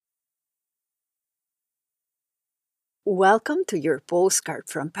Welcome to your postcard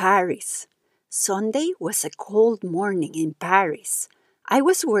from Paris. Sunday was a cold morning in Paris. I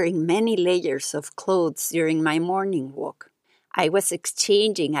was wearing many layers of clothes during my morning walk. I was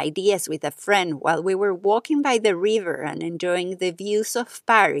exchanging ideas with a friend while we were walking by the river and enjoying the views of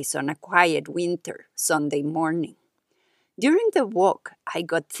Paris on a quiet winter Sunday morning. During the walk, I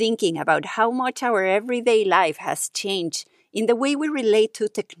got thinking about how much our everyday life has changed in the way we relate to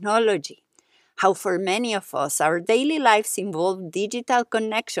technology. How for many of us, our daily lives involve digital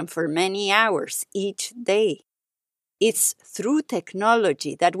connection for many hours each day. It's through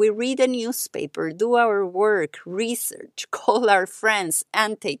technology that we read a newspaper, do our work, research, call our friends,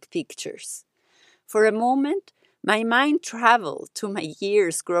 and take pictures. For a moment, my mind traveled to my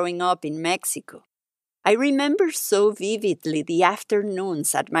years growing up in Mexico. I remember so vividly the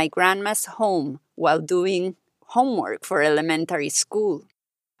afternoons at my grandma's home while doing homework for elementary school.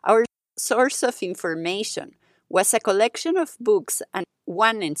 Our source of information was a collection of books and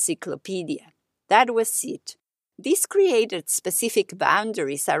one encyclopedia. That was it. This created specific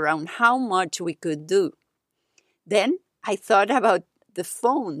boundaries around how much we could do. Then I thought about the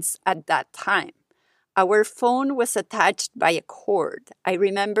phones at that time. Our phone was attached by a cord. I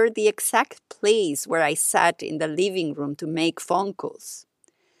remember the exact place where I sat in the living room to make phone calls.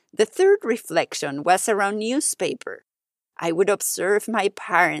 The third reflection was around newspaper. I would observe my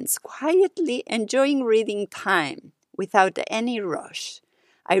parents quietly enjoying reading time without any rush.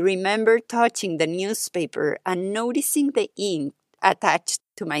 I remember touching the newspaper and noticing the ink attached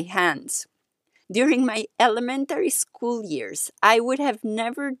to my hands. During my elementary school years, I would have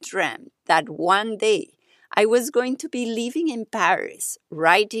never dreamt that one day I was going to be living in Paris,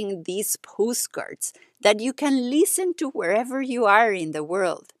 writing these postcards that you can listen to wherever you are in the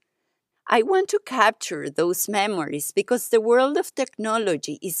world. I want to capture those memories because the world of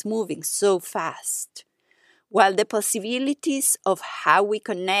technology is moving so fast. While the possibilities of how we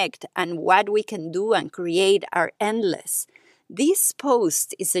connect and what we can do and create are endless, this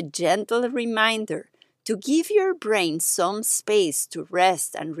post is a gentle reminder to give your brain some space to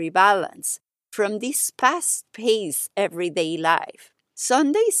rest and rebalance from this fast-paced everyday life.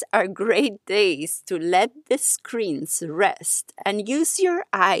 Sundays are great days to let the screens rest and use your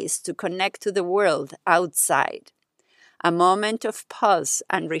eyes to connect to the world outside. A moment of pause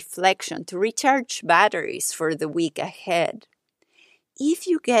and reflection to recharge batteries for the week ahead. If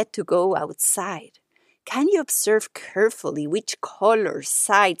you get to go outside, can you observe carefully which colors,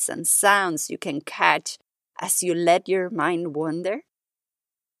 sights, and sounds you can catch as you let your mind wander?